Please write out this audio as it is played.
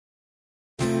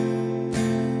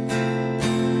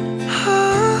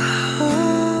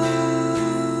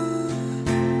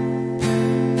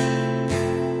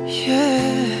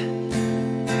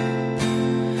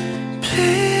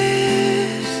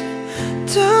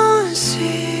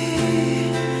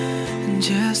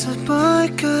Just a boy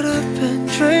caught up in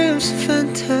dreams and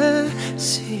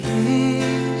fantasies.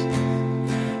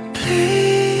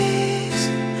 Please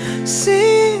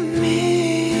see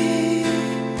me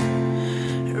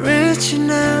reaching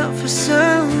out for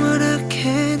someone I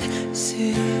can't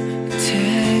see.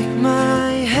 Take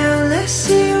my hand, let's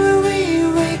see where we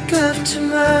wake up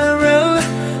tomorrow.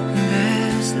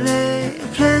 Best lay a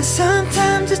plan,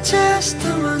 sometimes it's just the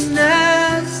one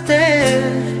night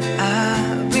stand.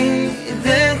 I'll be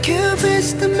there,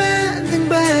 Cupid's demanding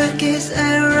back his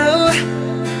arrow.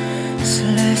 So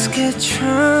let's get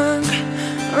drunk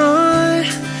on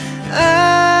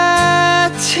our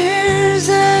tears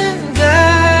and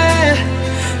God,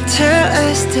 tell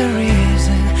us the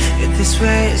reason you're this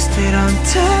wasted on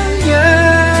time.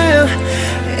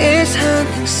 It's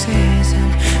hunting season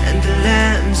and the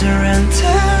lambs are on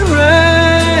the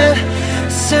run,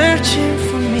 searching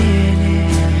for meaning.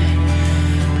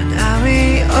 But are we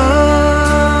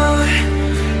all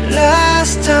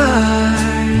lost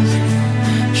stars,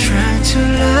 trying to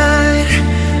light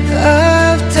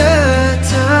up the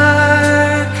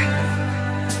dark?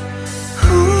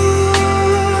 Who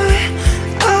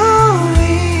are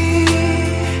we?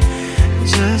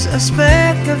 Just a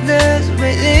speck of dust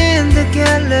within the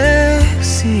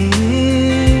galaxy.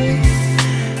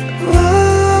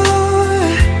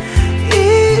 What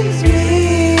is me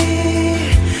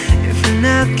if we're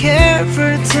not careful,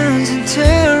 it turns into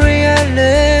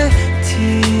reality?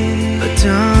 But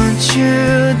don't you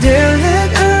dare let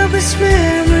urban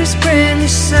memories bring you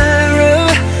sorrow.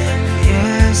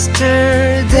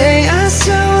 Yesterday I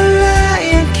saw a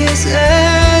lion kiss a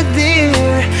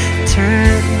deer.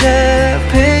 Turn the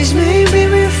page, maybe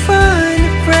we'll find a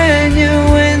brand new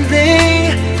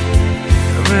ending.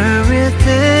 Where we're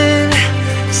then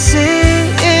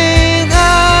singing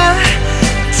our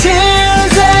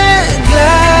tears and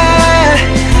God,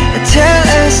 tell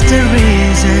us the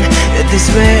reason that this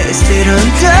wasted on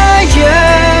time.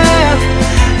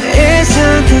 It's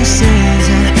hunting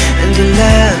season and the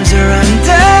lambs are on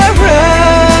the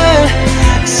run,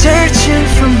 searching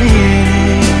for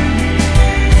meaning.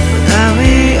 But are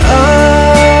we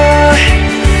all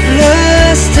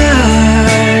lost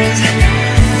stars,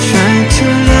 trying to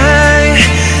light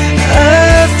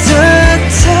up the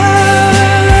dark?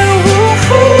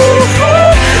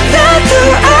 That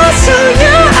though I saw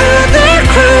you out there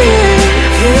crying,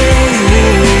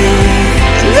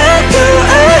 that though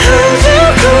I heard you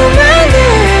call my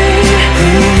name,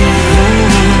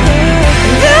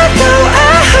 that though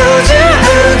I heard you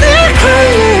out there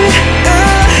crying,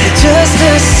 just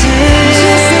the same.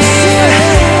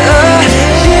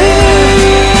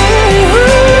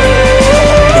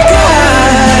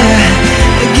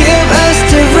 Give us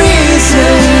the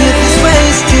reason it's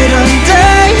wasted on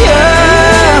time.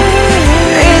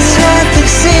 It's hunting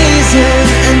season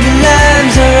and the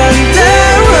lambs are on the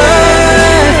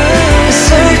run,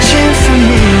 searching for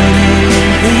meaning.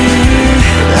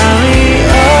 Are we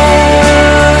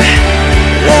all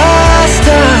lost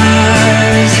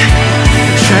stars,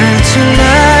 trying to